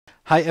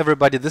Hi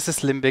everybody, this is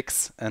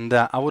Limbix, and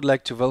I would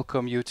like to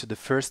welcome you to the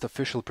first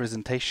official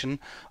presentation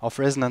of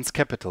Resonance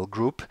Capital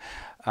Group.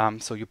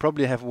 So you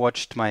probably have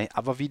watched my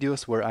other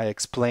videos where I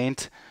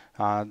explained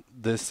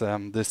this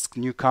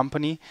new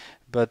company,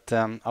 but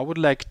I would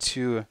like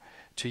to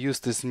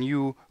use this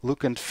new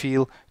look and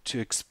feel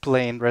to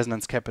explain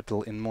Resonance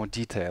Capital in more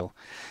detail.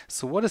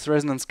 So what is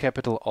Resonance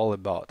Capital all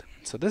about?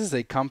 So this is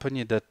a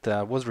company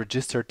that was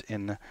registered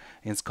in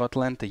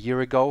Scotland a year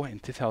ago in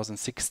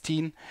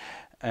 2016.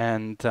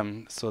 And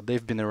so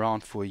they've been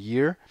around for a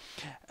year,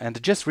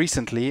 and just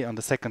recently on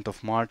the 2nd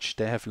of March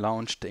they have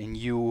launched a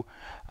new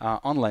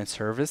online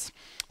service.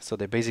 So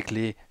they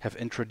basically have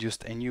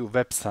introduced a new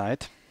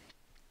website.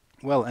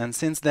 Well, and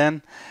since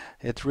then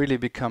it really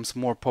becomes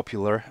more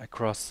popular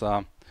across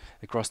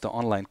the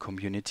online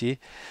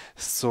community.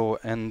 So,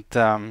 and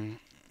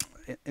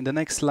in the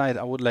next slide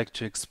I would like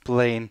to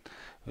explain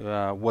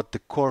what the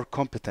core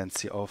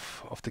competency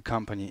of the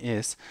company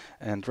is.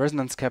 And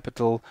Resonance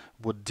Capital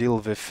would deal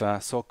with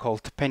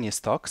so-called penny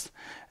stocks,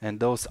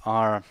 and those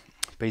are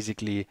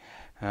basically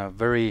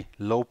very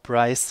low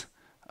price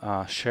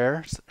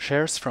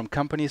shares from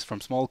companies,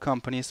 from small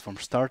companies, from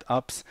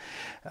startups,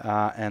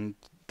 and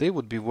they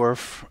would be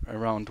worth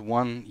around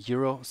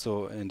 €1.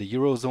 So in the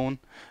Eurozone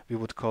we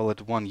would call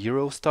it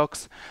 €1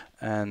 stocks,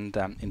 and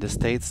in the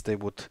States they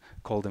would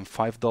call them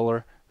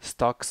 $5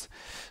 stocks.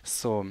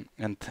 So,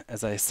 and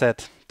as I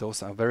said,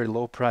 those are very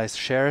low price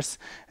shares,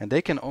 and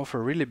they can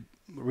offer really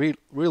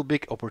real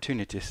big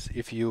opportunities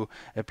if you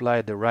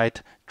apply the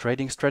right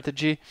trading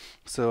strategy.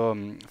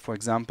 So for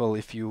example,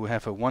 if you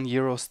have a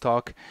 €1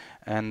 stock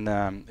and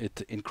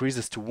it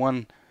increases to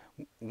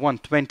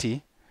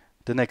 1.20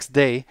 the next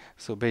day,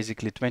 so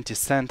basically 20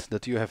 cents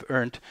that you have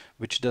earned,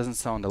 which doesn't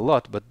sound a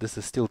lot, but this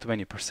is still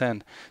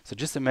 20%. So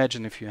just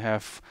imagine if you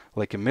have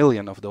like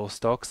 1,000,000 of those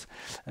stocks,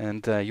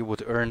 and you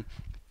would earn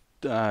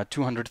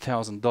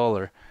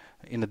 $200,000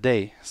 in a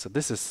day. So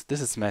this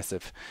is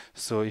massive.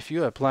 So if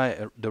you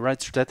apply the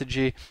right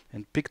strategy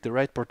and pick the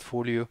right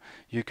portfolio,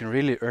 you can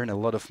really earn a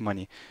lot of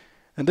money.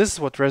 And this is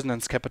what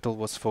Resonance Capital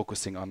was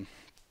focusing on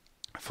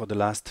for the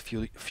last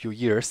few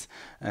years,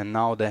 and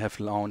now they have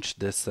launched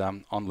this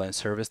online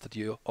service that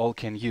you all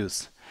can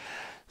use.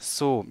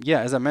 So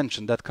yeah, as I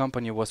mentioned, that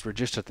company was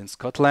registered in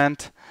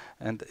Scotland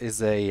and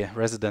is a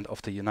resident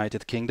of the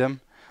United Kingdom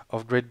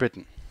of Great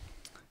Britain.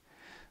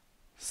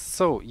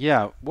 So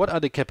yeah, what are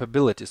the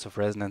capabilities of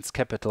Resonance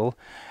Capital?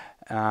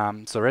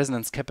 So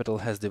Resonance Capital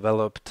has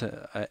developed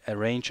a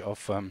range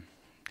of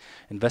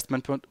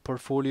investment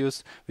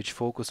portfolios which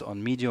focus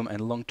on medium and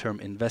long-term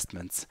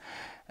investments.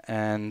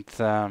 And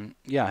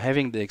yeah,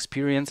 having the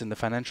experience in the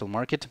financial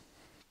market,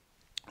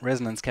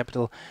 Resonance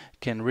Capital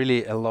can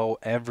really allow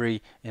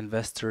every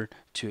investor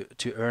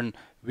to earn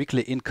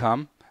weekly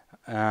income,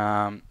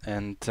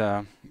 and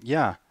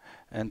yeah,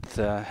 and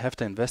have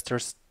the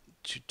investors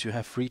to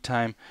have free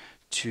time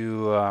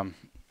to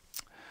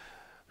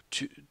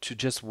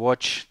just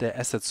watch their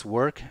assets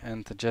work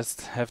and to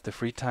just have the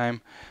free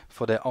time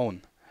for their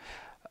own.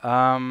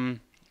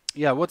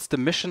 Yeah, what's the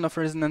mission of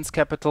Resonance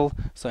Capital?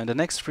 So in the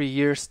next 3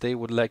 years, they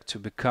would like to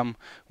become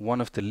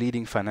one of the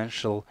leading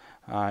financial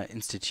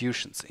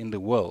institutions in the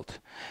world.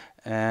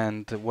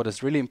 And what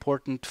is really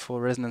important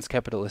for Resonance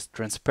Capital is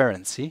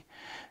transparency.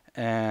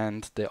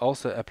 And they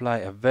also apply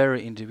a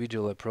very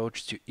individual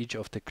approach to each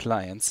of the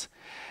clients.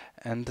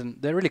 And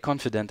they're really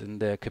confident in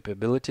their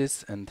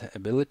capabilities and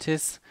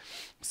abilities.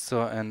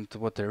 So, and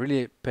what they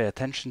really pay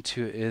attention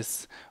to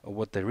is, or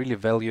what they really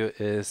value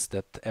is,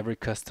 that every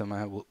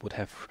customer would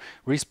have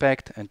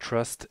respect and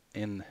trust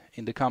in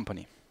the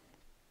company.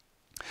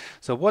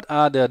 So what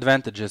are the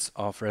advantages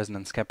of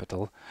Resonance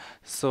Capital?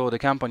 So the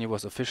company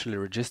was officially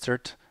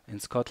registered in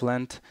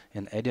Scotland,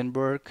 in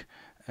Edinburgh,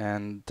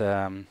 and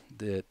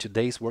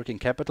today's working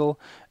capital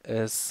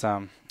is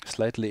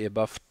slightly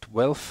above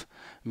 12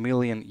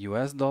 million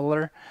US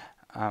dollar.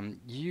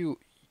 You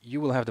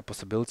will have the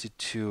possibility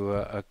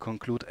to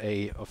conclude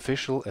a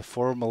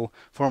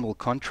formal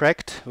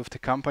contract with the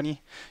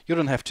company. You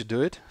don't have to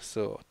do it.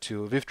 So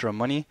to withdraw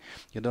money,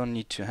 you don't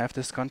need to have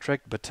this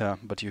contract,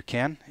 but you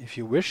can if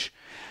you wish.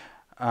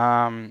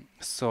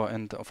 So,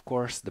 and of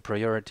course the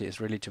priority is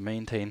really to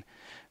maintain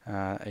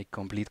a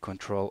complete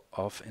control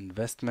of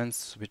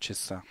investments, which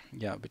is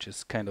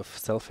kind of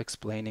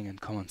self-explaining and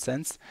common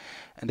sense.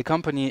 And the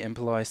company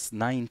employs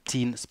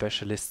 19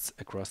 specialists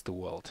across the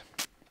world.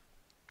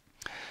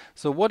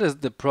 So what is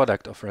the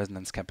product of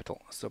Resonance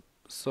Capital?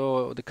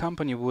 So the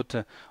company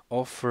would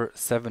offer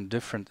 7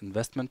 different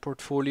investment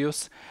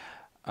portfolios.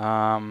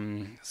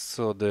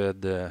 So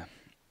the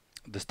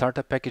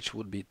starter package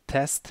would be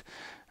Test,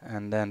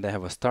 and then they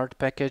have a start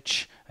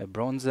package, a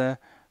bronze,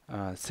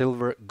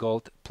 silver,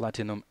 gold,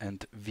 platinum,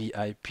 and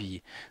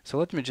VIP. So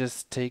let me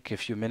just take a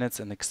few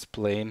minutes and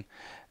explain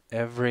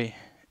every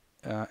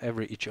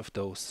each of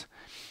those.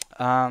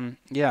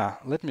 Yeah,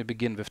 let me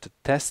begin with the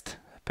Test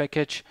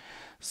package.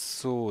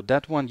 So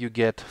that one you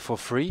get for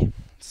free.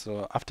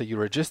 So after you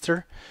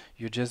register,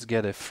 you just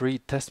get a free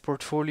test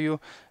portfolio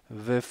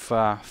with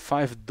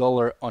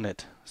 $5 on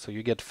it. So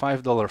you get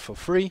 $5 for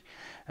free,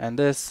 and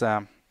this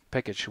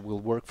package will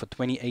work for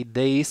 28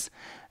 days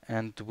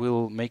and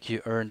will make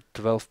you earn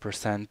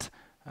 12%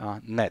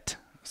 net.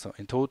 So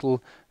in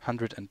total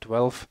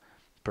 112%.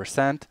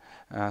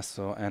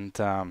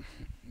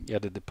 Yeah,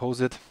 the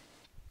deposit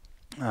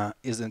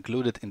is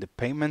included in the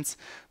payments,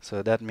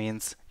 so that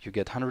means you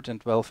get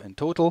 112 in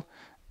total,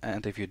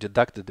 and if you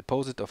deduct the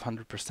deposit of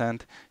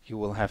 100%, you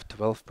will have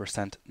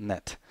 12%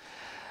 net.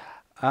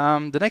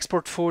 The next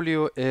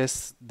portfolio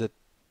is the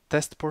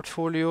test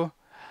portfolio.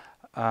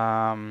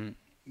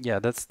 Yeah,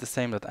 that's the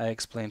same that I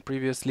explained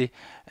previously,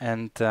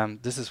 and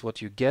this is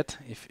what you get.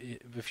 If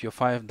with your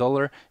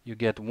 $5, you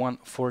get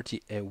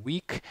 140 a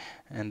week,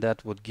 and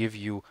that would give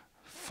you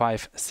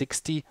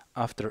 560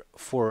 after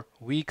 4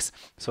 weeks.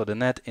 So the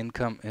net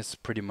income is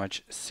pretty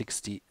much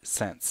 60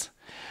 cents.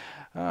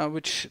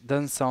 Which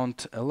doesn't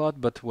sound a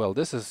lot, but well,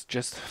 this is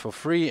just for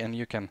free, and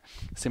you can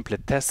simply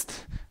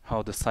test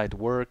how the site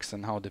works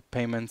and how the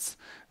payments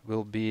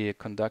will be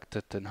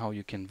conducted and how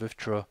you can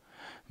withdraw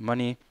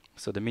money.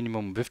 So the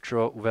minimum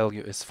withdraw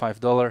value is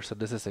 $5. So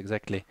this is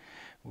exactly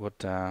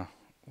what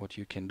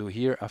you can do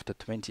here after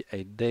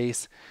 28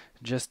 days,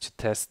 just to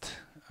test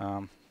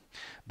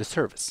the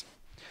service.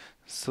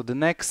 So the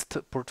next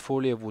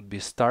portfolio would be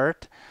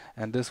Start,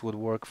 and this would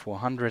work for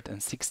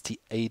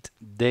 168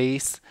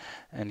 days,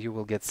 and you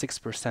will get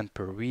 6%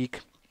 per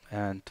week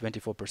and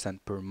 24%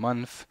 per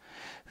month.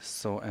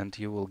 So, and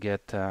you will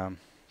get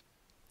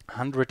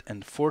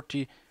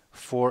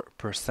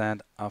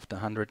 144% after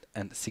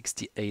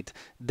 168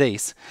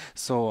 days.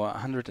 So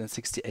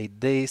 168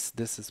 days,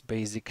 this is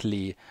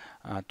basically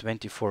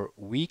 24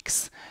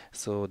 weeks.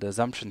 So the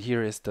assumption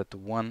here is that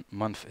 1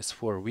 month is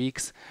 4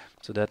 weeks.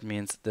 So that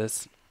means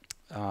this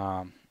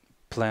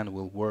plan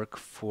will work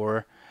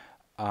for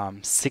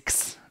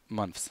 6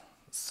 months.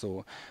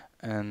 So,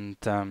 and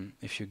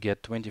if you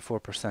get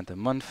 24% a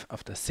month,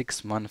 after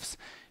 6 months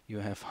you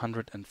have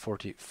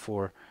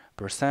 144%.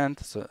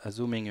 So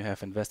assuming you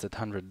have invested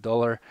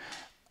 $100,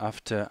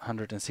 after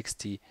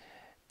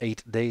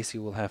 168 days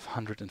you will have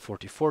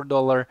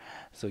 $144.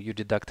 So you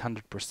deduct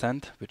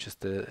 100%, which is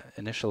the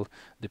initial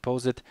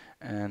deposit,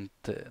 and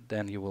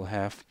then you will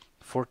have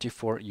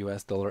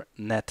 $44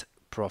 net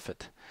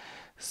profit.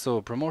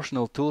 So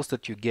promotional tools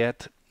that you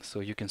get,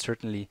 so you can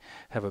certainly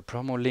have a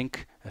promo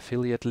link,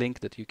 affiliate link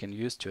that you can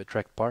use to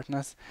attract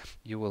partners.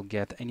 You will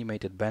get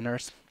animated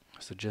banners,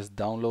 so just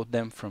download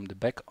them from the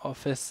back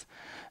office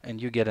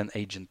and you get an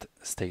agent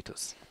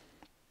status.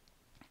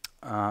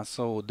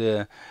 So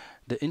the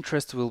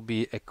interest will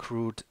be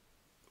accrued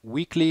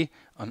weekly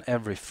on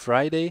every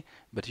Friday,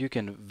 but you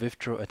can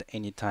withdraw at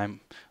any time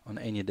on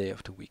any day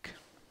of the week.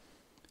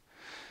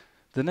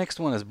 The next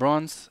one is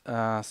Bronze.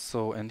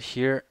 And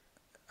here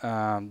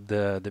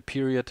the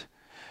period,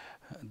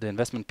 the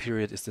investment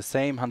period is the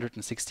same,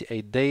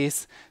 168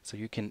 days. So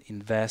you can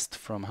invest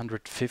from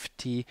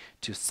 $150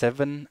 to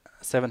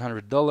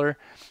 $700,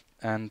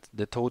 and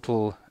the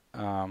total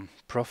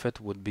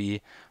profit would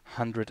be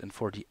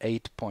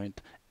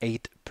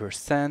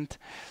 148.8%,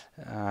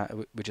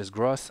 which is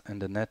gross,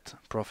 and the net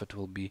profit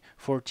will be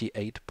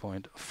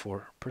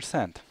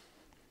 48.4%.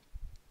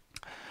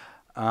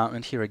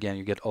 And here again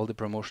you get all the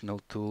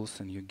promotional tools,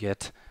 and you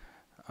get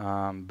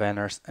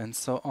banners and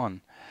so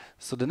on.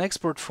 So the next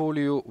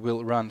portfolio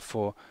will run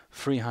for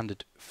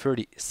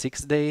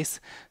 336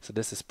 days. So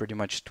this is pretty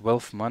much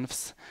 12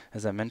 months.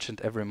 As I mentioned,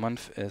 every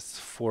month is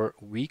 4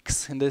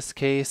 weeks in this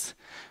case.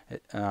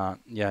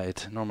 Yeah,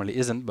 it normally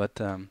isn't,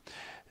 but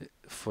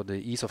for the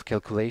ease of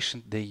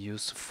calculation, they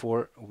use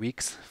 4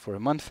 weeks for a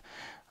month.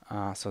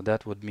 So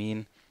that would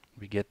mean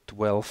we get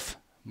 12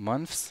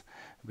 months,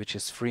 which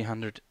is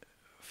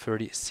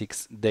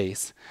 336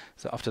 days.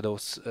 So after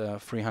those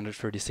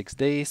 336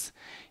 days,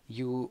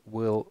 you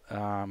will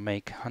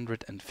make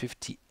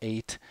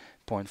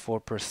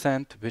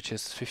 158.4%, which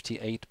is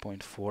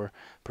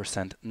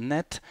 58.4%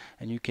 net,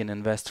 and you can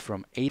invest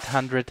from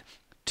 $800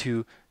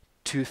 to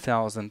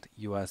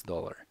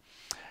 $2,000.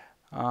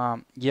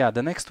 Yeah,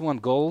 the next one,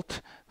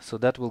 Gold. So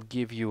that will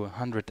give you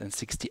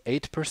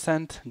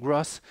 168%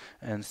 gross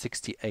and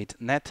 68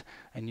 net,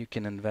 and you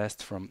can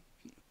invest from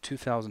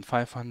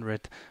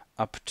 2,500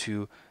 up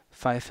to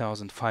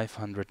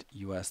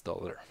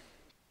 $5,500.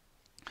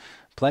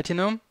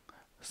 Platinum.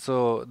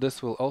 So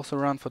this will also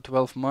run for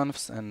 12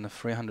 months and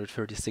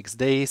 336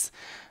 days,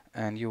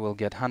 and you will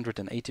get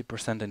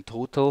 180% in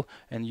total,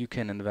 and you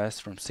can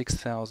invest from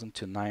 $6,000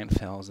 to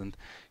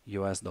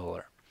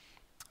 $9,000.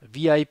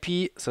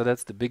 VIP, so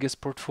that's the biggest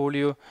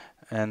portfolio,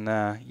 and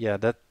yeah,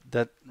 that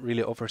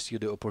really offers you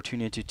the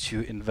opportunity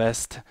to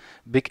invest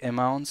big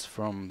amounts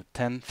from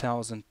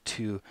 $10,000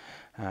 to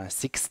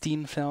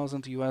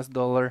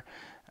 $16,000,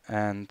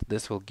 and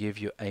this will give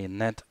you a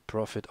net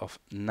profit of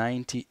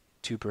 92%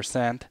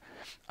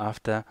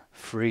 after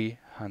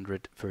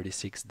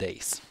 336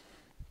 days.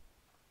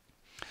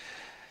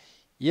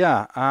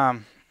 Yeah,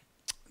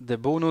 the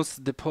bonus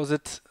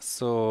deposit.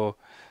 So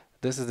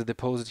this is the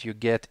deposit you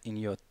get in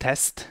your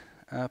test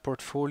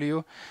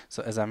portfolio.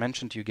 So as I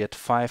mentioned, you get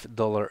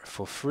 $5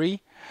 for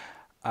free,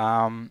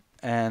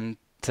 and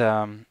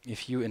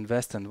if you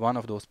invest in one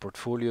of those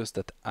portfolios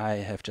that I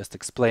have just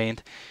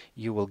explained,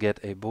 you will get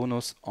a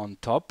bonus on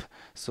top.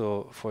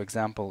 So for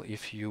example,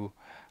 if you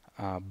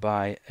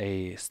buy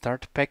a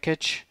start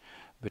package,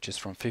 which is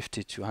from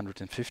 $50 to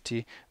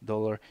 $150,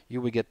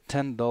 you will get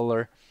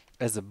 $10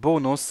 as a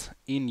bonus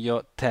in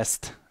your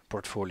test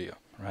portfolio,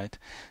 right?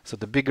 So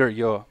the bigger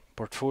your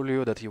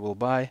portfolio that you will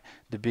buy,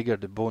 the bigger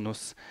the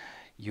bonus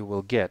you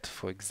will get.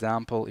 For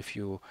example, if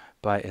you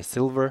buy a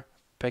silver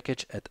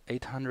package at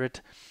 $800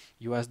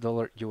 US,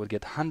 you will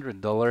get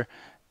 $100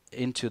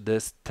 into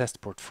this test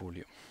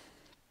portfolio.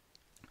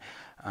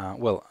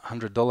 Well,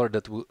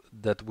 $100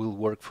 that will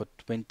work for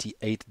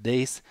 28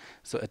 days.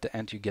 So at the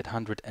end you get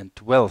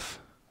 $112,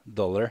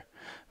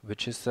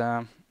 which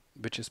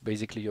is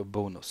basically your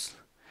bonus.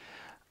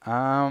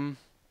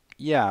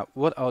 Yeah,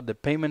 what are the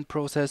payment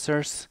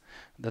processors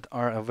that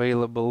are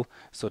available?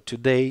 So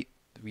today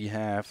we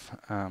have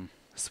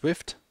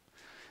Swift,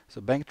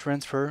 so bank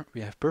transfer,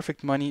 we have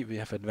Perfect Money, we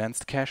have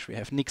Advanced Cash, we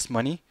have Nix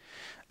Money,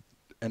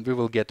 and we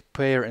will get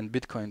Payer and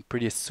Bitcoin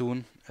pretty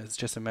soon. It's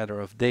just a matter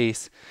of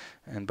days,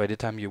 and by the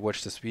time you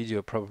watch this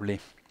video, probably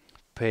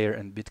Payer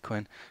and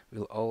Bitcoin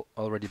will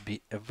already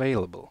be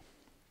available.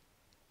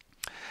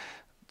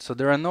 So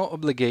there are no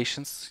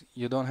obligations.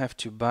 You don't have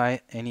to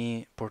buy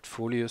any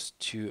portfolios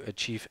to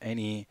achieve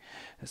any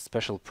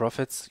special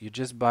profits. You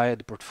just buy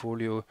the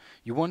portfolio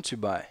you want to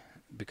buy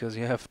because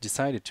you have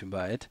decided to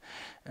buy it,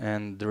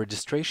 and the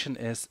registration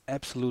is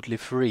absolutely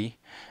free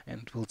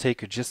and it will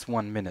take you just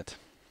 1 minute.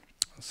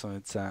 So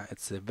it's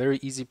a very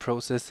easy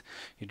process.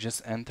 You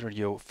just enter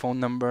your phone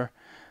number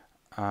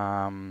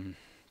and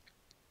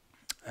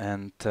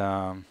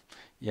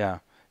yeah,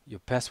 your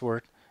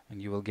password,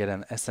 and you will get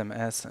an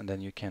SMS, and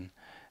then you can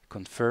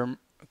confirm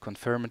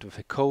it with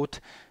a code,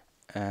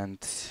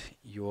 and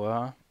you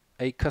are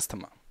a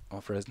customer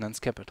of Resonance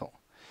Capital.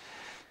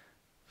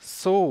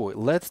 So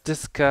let's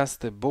discuss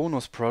the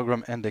bonus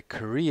program and the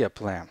career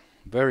plan.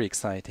 Very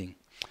exciting.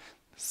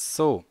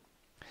 So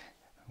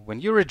when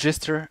you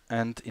register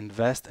and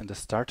invest in the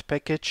start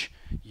package,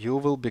 you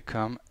will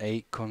become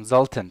a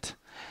consultant.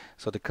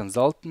 So the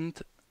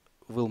consultant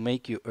will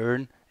make you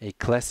earn a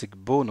classic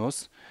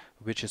bonus,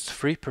 which is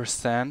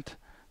 3%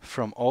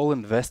 from all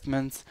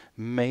investments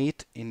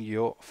made in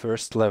your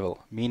first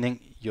level,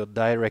 meaning your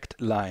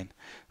direct line.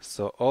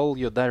 So all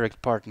your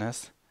direct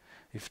partners,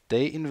 if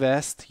they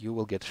invest, you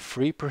will get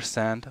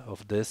 3%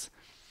 of this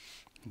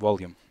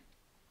volume.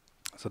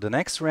 So the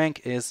next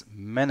rank is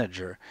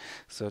manager.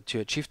 So to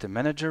achieve the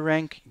manager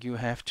rank, you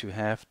have to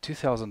have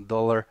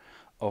 $2,000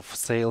 of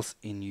sales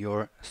in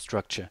your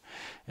structure,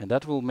 and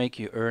that will make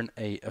you earn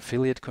a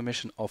affiliate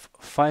commission of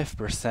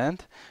 5%,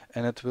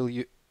 and it will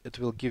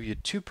give you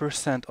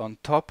 2% on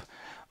top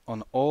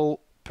on all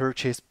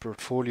purchased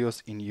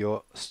portfolios in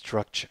your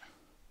structure,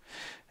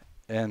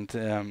 and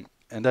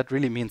that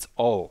really means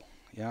all.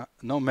 Yeah,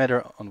 no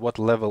matter on what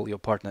level your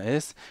partner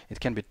is, it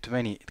can be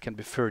 20, it can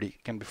be 30,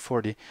 it can be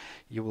 40,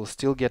 you will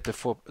still get the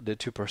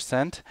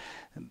 2%.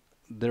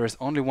 There is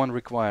only one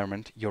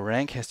requirement: your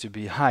rank has to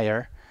be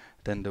higher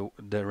than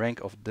the rank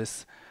of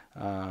this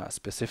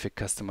specific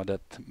customer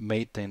that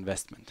made the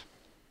investment.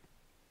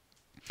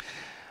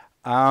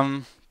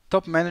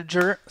 Top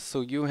manager,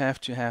 so you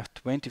have to have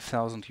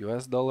 $20,000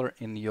 US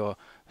in your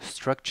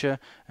structure,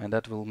 and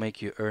that will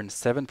make you earn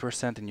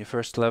 7% in your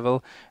first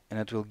level, and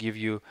it will give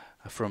you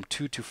from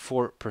 2 to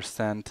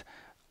 4%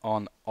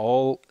 on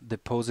all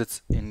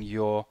deposits in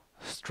your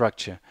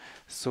structure.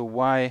 So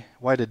why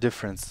the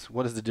difference?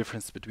 What is the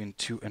difference between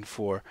 2 and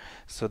 4?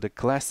 So the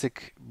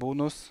classic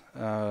bonus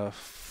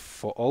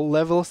for all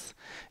levels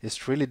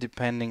is really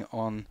depending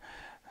on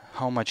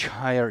how much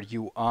higher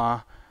you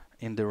are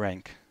in the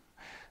rank.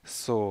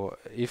 So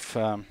if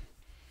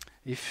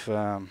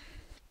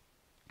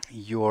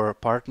your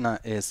partner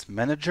is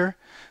manager,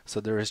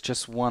 so there is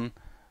just one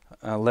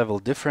level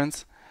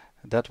difference,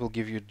 that will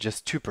give you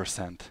just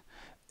 2%.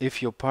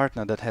 If your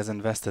partner that has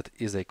invested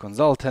is a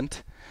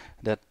consultant,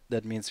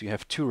 that means you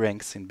have 2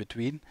 ranks in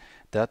between,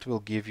 that will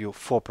give you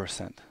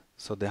 4%.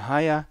 So the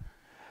higher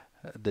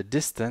the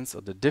distance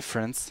or the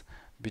difference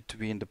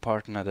between the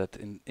partner that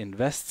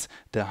invests,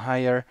 the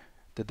higher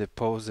the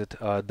deposit,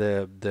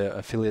 the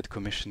affiliate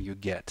commission you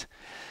get.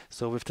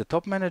 So with the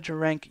top manager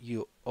rank,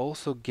 you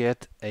also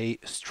get a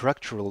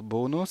structural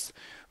bonus,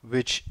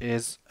 which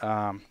is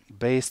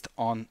based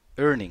on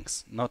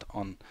earnings, not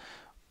on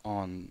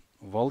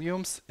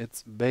volumes.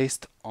 It's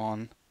based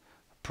on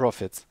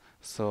profits.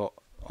 So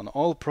on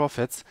all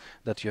profits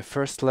that your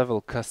first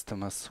level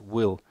customers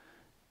will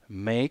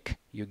make,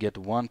 you get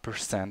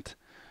 1%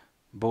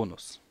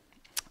 bonus.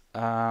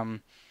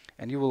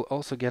 And you will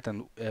also get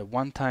a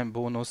one-time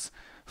bonus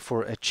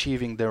for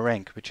achieving the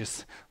rank, which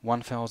is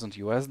 $1,000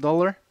 US,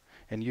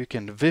 and you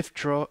can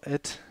withdraw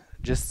it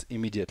just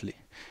immediately.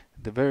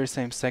 The very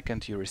same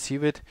second you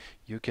receive it,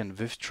 you can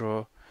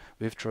withdraw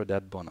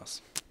that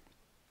bonus.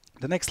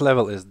 The next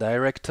level is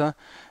director,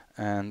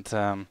 and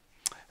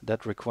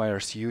that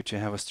requires you to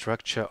have a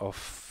structure of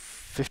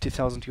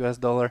 $50,000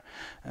 US,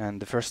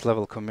 and the first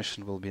level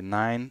commission will be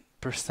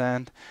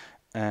 9%,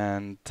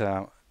 and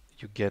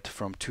you get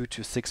from 2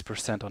 to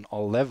 6% on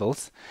all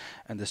levels,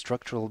 and the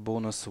structural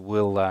bonus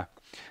will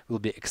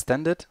be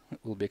extended. It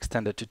will be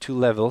extended to 2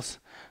 levels.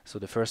 So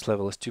the first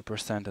level is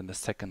 2% and the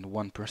second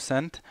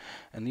 1%,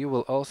 and you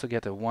will also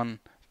get a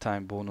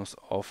one-time bonus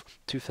of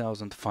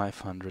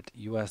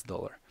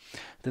 $2,500.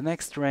 The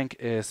next rank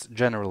is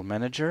General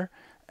Manager,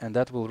 and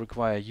that will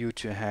require you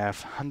to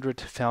have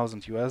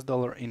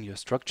 $100,000 in your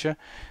structure,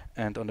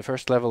 and on the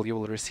first level you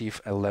will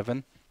receive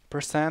 11%,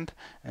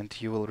 and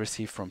you will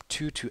receive from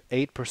 2 to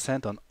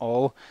 8% on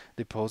all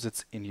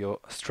deposits in your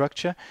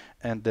structure,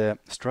 and the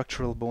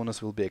structural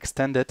bonus will be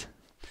extended,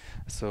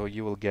 so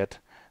you will get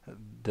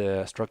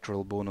the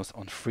structural bonus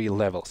on 3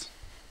 levels.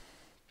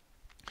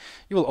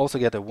 You will also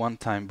get a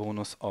one-time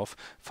bonus of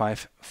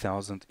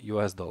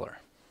 $5,000.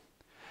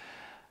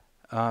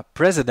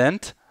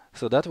 President,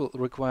 so that will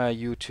require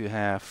you to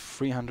have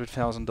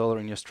 $300,000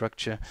 in your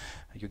structure.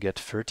 You get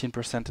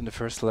 13% in the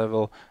first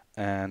level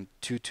and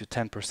 2 to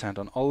 10%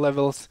 on all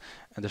levels,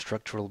 and the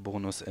structural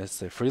bonus is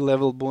a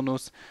 3-level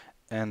bonus,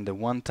 and the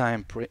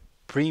one-time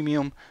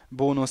premium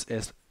bonus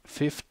is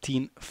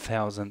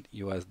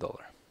 $15,000.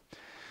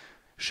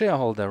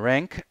 Shareholder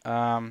rank,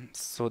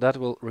 so that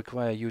will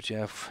require you to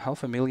have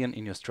 $500,000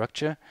 in your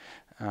structure.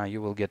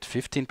 You will get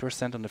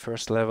 15% on the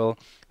first level,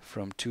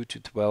 from 2 to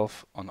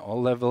 12 on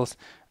all levels,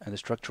 and the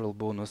structural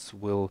bonus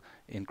will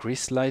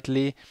increase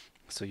slightly,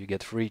 so you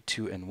get 3,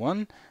 2, and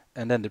 1,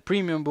 and then the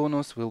premium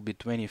bonus will be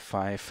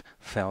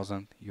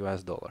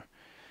 $25,000.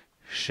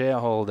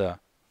 Shareholder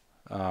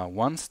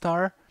 1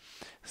 star,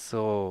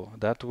 so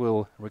that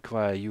will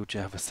require you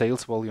to have a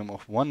sales volume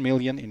of 1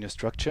 million in your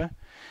structure,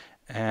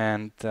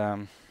 and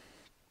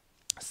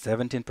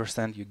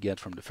 17% you get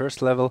from the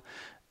first level,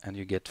 and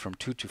you get from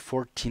 2 to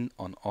 14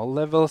 on all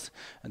levels,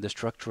 and the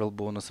structural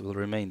bonus will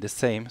remain the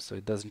same, so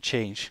it doesn't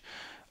change.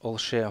 All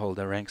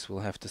shareholder ranks will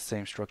have the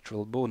same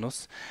structural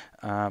bonus,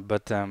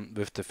 but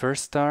with the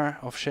first star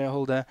of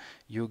shareholder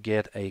you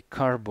get a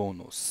car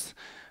bonus,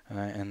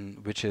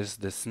 and which is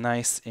this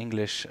nice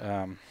English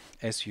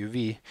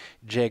SUV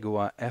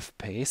Jaguar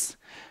F-Pace.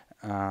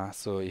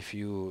 So if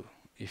you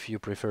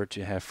prefer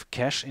to have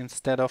cash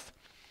instead of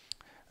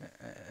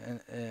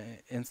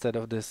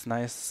this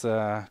nice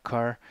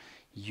car,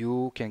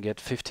 you can get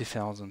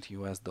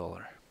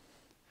 $50,000.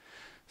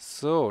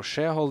 So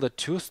shareholder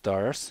 2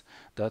 stars,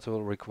 that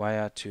will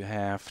require to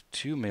have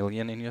 2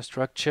 million in your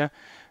structure,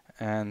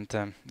 and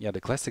yeah, the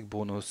classic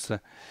bonus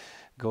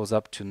goes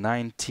up to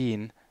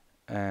 19,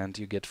 and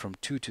you get from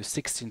 2 to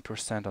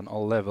 16% on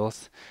all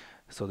levels,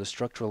 so the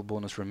structural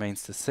bonus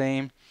remains the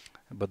same,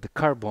 but the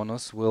car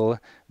bonus will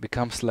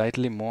become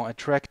slightly more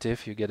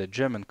attractive. You get a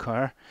German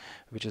car,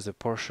 which is a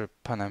Porsche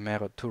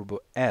Panamera Turbo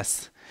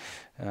S.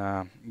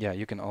 Yeah,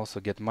 you can also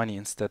get money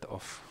instead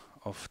of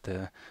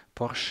the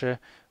Porsche,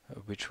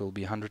 which will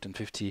be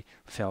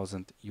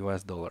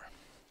 $150,000.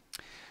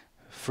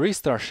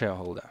 3-star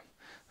shareholder,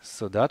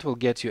 so that will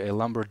get you a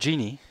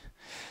Lamborghini,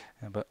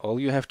 but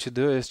all you have to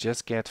do is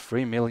just get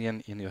 3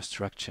 million in your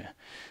structure.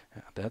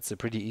 That's a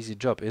pretty easy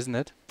job, isn't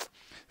it?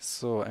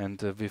 So,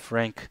 and with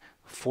rank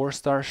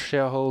 4-star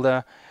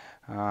shareholder,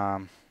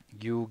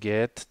 you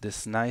get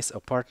this nice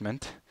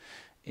apartment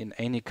in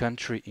any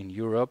country in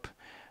Europe,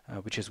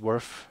 which is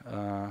worth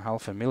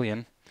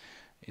 $500,000.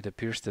 It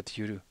appears that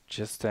you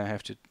just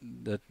have to,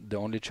 that the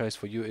only choice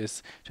for you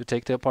is to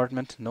take the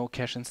apartment, no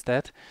cash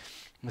instead.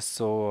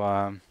 So,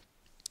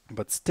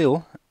 but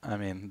still, I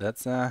mean,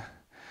 that's a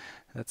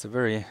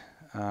very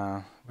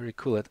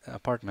cool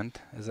apartment,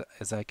 as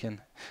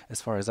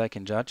far as I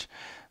can judge.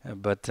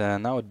 But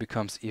now it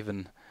becomes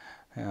even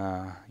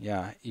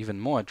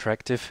more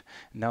attractive.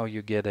 Now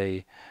you get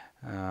a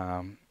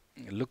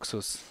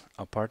luxus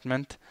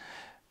apartment,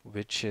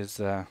 which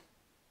is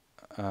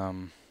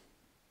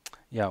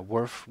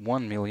worth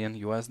 $1 million,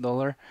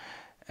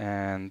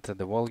 and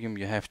the volume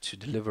you have to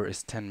deliver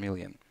is 10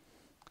 million.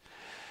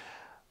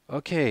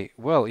 Okay,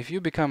 well, if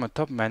you become a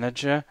top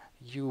manager,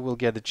 you will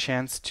get a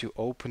chance to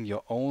open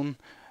your own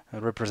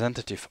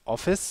representative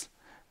office,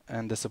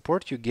 and the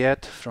support you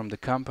get from the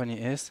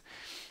company is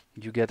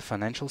you get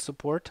financial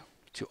support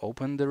to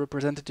open the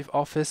representative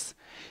office.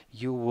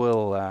 You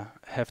will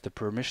have the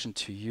permission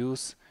to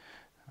use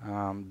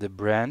the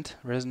brand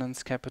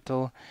Resonance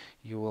Capital.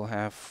 You will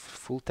have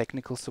full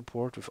technical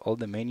support with all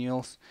the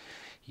manuals.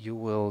 You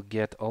will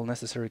get all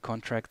necessary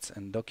contracts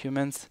and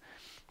documents,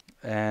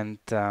 and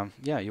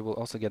you will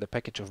also get a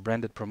package of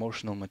branded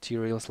promotional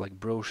materials like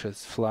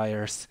brochures,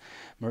 flyers,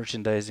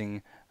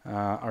 merchandising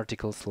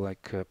articles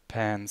like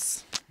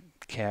pens,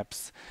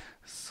 caps,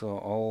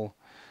 so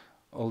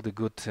all the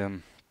good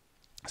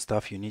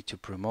stuff you need to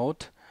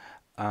promote,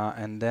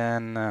 and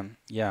then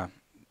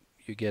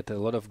you get a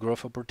lot of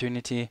growth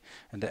opportunity,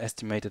 and the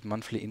estimated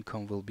monthly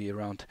income will be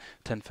around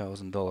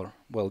 $10,000.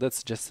 Well,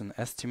 that's just an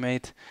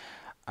estimate,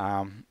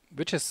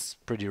 which is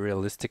pretty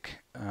realistic,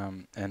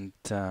 and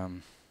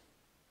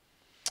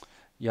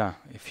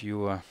if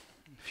you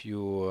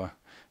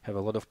have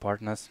a lot of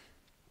partners,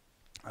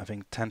 I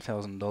think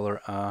 $10,000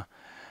 are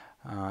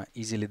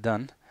easily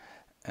done.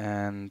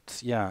 And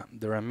yeah,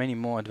 there are many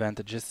more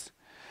advantages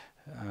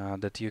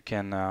that you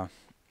can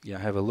yeah,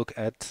 have a look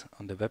at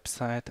on the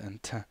website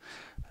and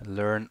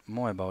learn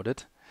more about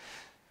it.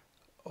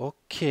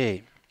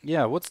 Okay,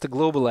 yeah, what's the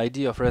global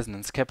idea of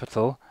Resonance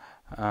Capital?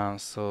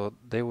 So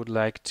they would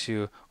like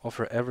to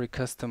offer every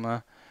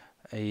customer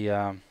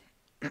a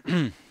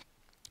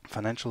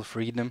financial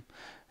freedom.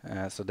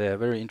 So they are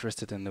very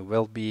interested in the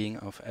well-being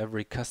of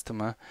every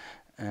customer,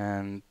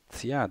 and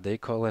yeah, they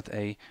call it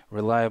a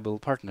reliable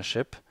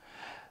partnership.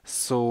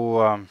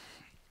 So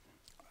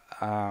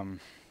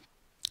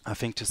I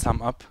think to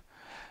sum up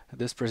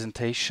this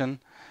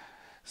presentation,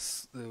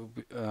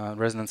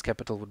 Resonance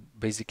Capital would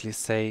basically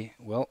say,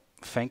 well,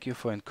 thank you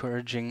for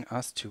encouraging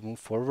us to move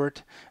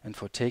forward and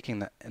for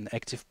taking an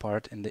active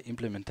part in the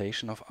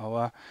implementation of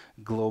our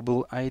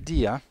global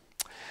idea.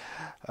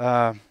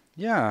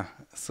 Yeah,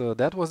 so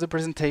that was the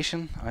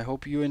presentation. I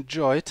hope you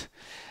enjoyed.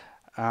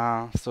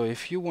 So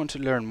if you want to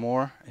learn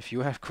more, if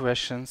you have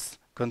questions,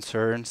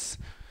 concerns,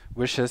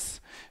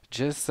 wishes,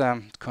 just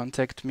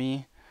contact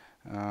me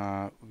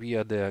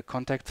via the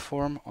contact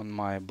form on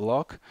my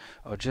blog,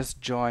 or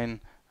just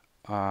join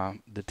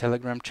the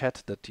Telegram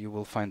chat that you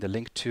will find a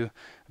link to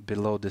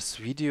below this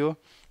video.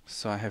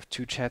 So I have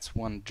two chats,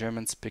 one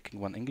German speaking,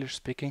 one English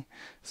speaking.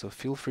 So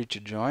feel free to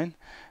join,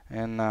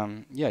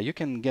 and yeah, you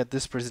can get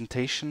this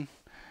presentation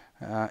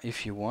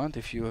if you want.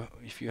 If you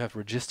have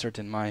registered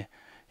in my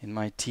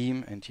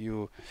team and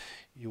you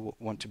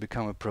want to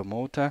become a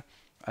promoter,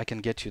 I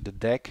can get you the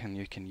deck and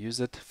you can use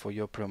it for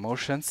your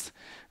promotions.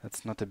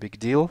 That's not a big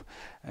deal.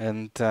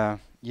 And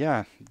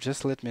yeah,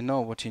 just let me know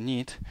what you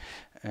need,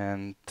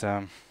 and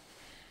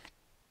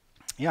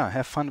yeah,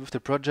 have fun with the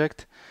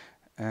project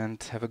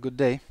and have a good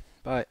day.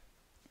 Bye.